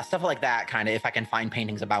stuff like that kind of. If I can find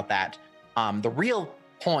paintings about that. The real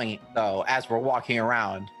point, though, as we're walking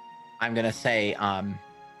around, I'm gonna say,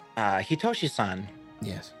 Hitoshi-san.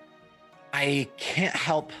 Yes. I can't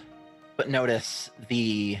help but notice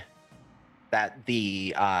the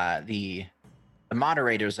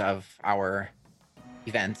moderators of our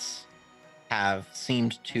events have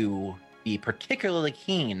seemed to be particularly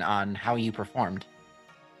keen on how you performed.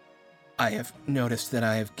 I have noticed that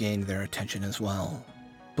I have gained their attention as well.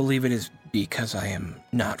 Believe it is because I am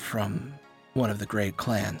not from one of the great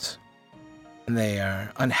clans. And they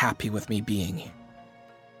are unhappy with me being here.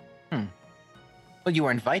 Well, you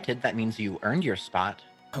were invited. That means you earned your spot.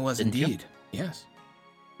 I was Didn't you? indeed. Yes.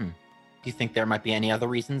 Do you think there might be any other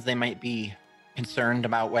reasons they might be concerned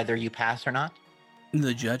about whether you pass or not?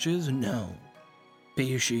 The judges? No.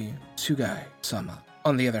 Bayushi Sugai-sama,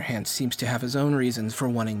 on the other hand, seems to have his own reasons for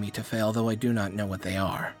wanting me to fail, though I do not know what they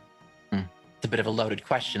are. It's a bit of a loaded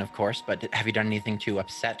question, of course, but have you done anything to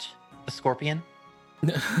upset the Scorpion?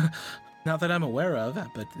 Not that I'm aware of,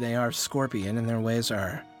 but they are Scorpion and their ways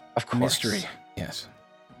are Of a course. mystery. Yes.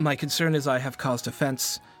 My concern is I have caused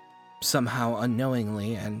offense somehow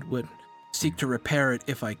unknowingly and would seek to repair it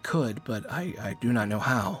if I could, but I do not know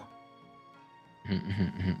how.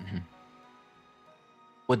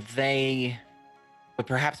 Would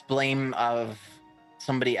perhaps blame of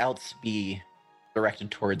somebody else be directed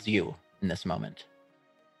towards you in this moment?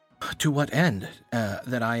 To what end?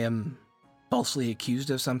 That I am falsely accused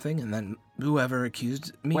of something, and then whoever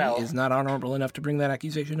accused me is not honorable enough to bring that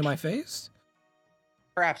accusation to my face?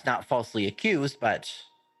 Perhaps not falsely accused, but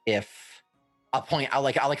if I'll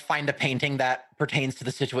find a painting that pertains to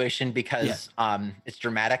the situation because it's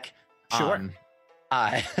dramatic. Sure.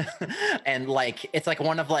 And like it's like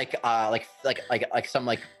one of like some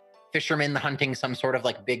like fisherman hunting some sort of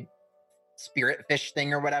like big spirit fish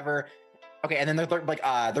thing or whatever. Okay, and then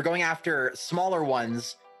they're going after smaller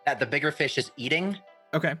ones that the bigger fish is eating.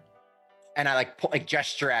 Okay. And I like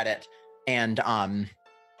gesture at it, and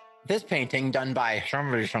this painting done by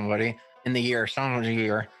somebody in the year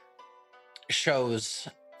shows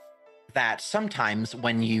that sometimes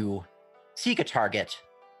when you seek a target,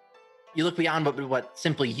 you look beyond what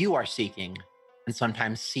simply you are seeking, and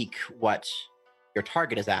sometimes seek what your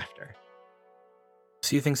target is after.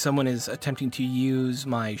 So you think someone is attempting to use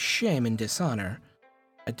my shame and dishonor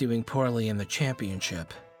at doing poorly in the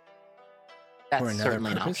championship? That's another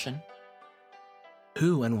certainly an purpose? option.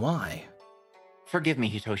 Who and why? Forgive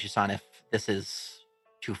me, Hitoshi-san, if this is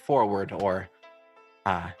too forward or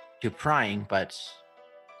too prying, but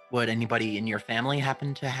would anybody in your family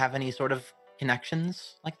happen to have any sort of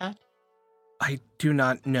connections like that? I do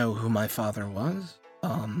not know who my father was.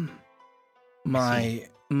 My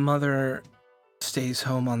mother stays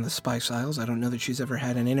home on the Spice Isles. I don't know that she's ever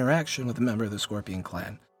had an interaction with a member of the Scorpion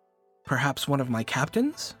clan. Perhaps one of my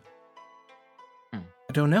captains? I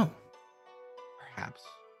don't know. Perhaps.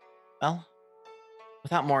 Well,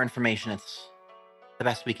 without more information, it's the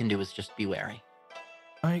best we can do is just be wary.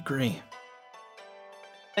 I agree.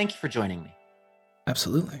 Thank you for joining me.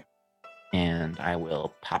 Absolutely. And I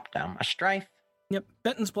will pop down my strife. Yep,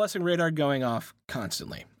 Benton's Blessing radar going off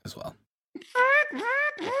constantly as well.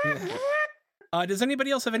 Does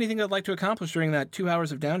anybody else have anything they'd like to accomplish during that 2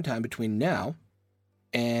 hours of downtime between now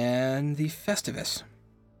and the Festivus?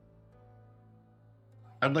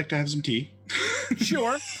 I'd like to have some tea.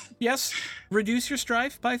 Sure. Yes. Reduce your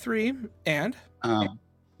strife by 3, and?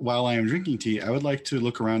 While I am drinking tea, I would like to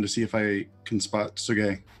look around to see if I can spot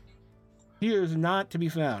Suge. He is not to be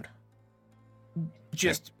found.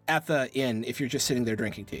 Just at the inn if you're just sitting there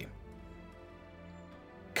drinking tea.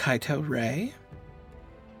 Kaito Ray?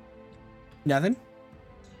 Nothing?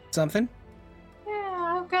 Something?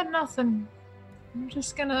 Yeah, I've got nothing. I'm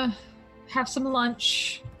just gonna have some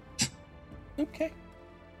lunch. Okay.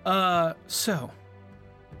 So,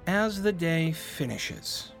 as the day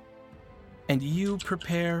finishes, and you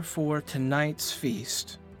prepare for tonight's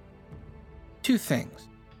feast, two things.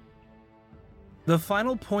 The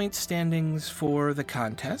final point standings for the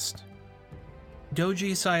contest: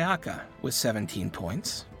 Doji Sayaka with 17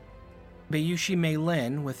 points, Bayushi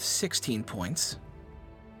Meilin with 16 points,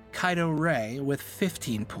 Kaido Rei with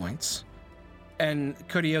 15 points, and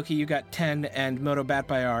Kodioki, you got 10, and Moto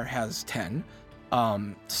Batbayar has 10.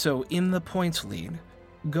 So in the points lead,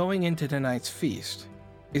 going into tonight's feast,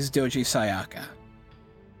 is Doji Sayaka.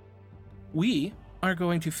 We are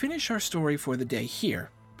going to finish our story for the day here,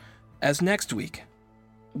 as next week,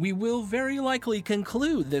 we will very likely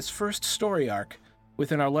conclude this first story arc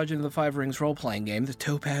within our Legend of the Five Rings role-playing game, the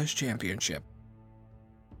Topaz Championship.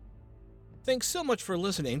 Thanks so much for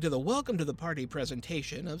listening to the Welcome to the Party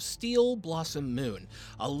presentation of Steel Blossom Moon,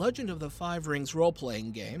 a Legend of the Five Rings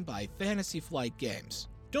role-playing game by Fantasy Flight Games.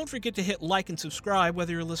 Don't forget to hit like and subscribe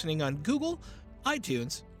whether you're listening on Google,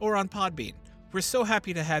 iTunes, or on Podbean. We're so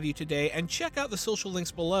happy to have you today, and check out the social links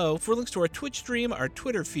below for links to our Twitch stream, our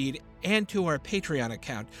Twitter feed, and to our Patreon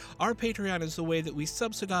account. Our Patreon is the way that we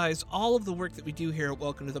subsidize all of the work that we do here at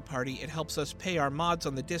Welcome to the Party. It helps us pay our mods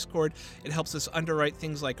on the Discord, it helps us underwrite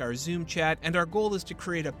things like our Zoom chat, and our goal is to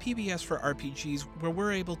create a PBS for RPGs where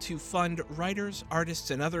we're able to fund writers, artists,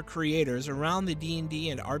 and other creators around the D&D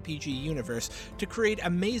and RPG universe to create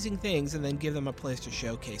amazing things and then give them a place to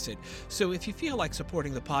showcase it. So if you feel like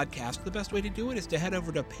supporting the podcast, the best way to do it is to head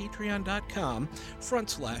over to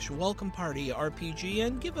patreon.com/welcomepartyrpg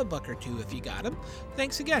and give a buck or two if you got them.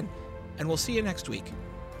 Thanks again, and we'll see you next week.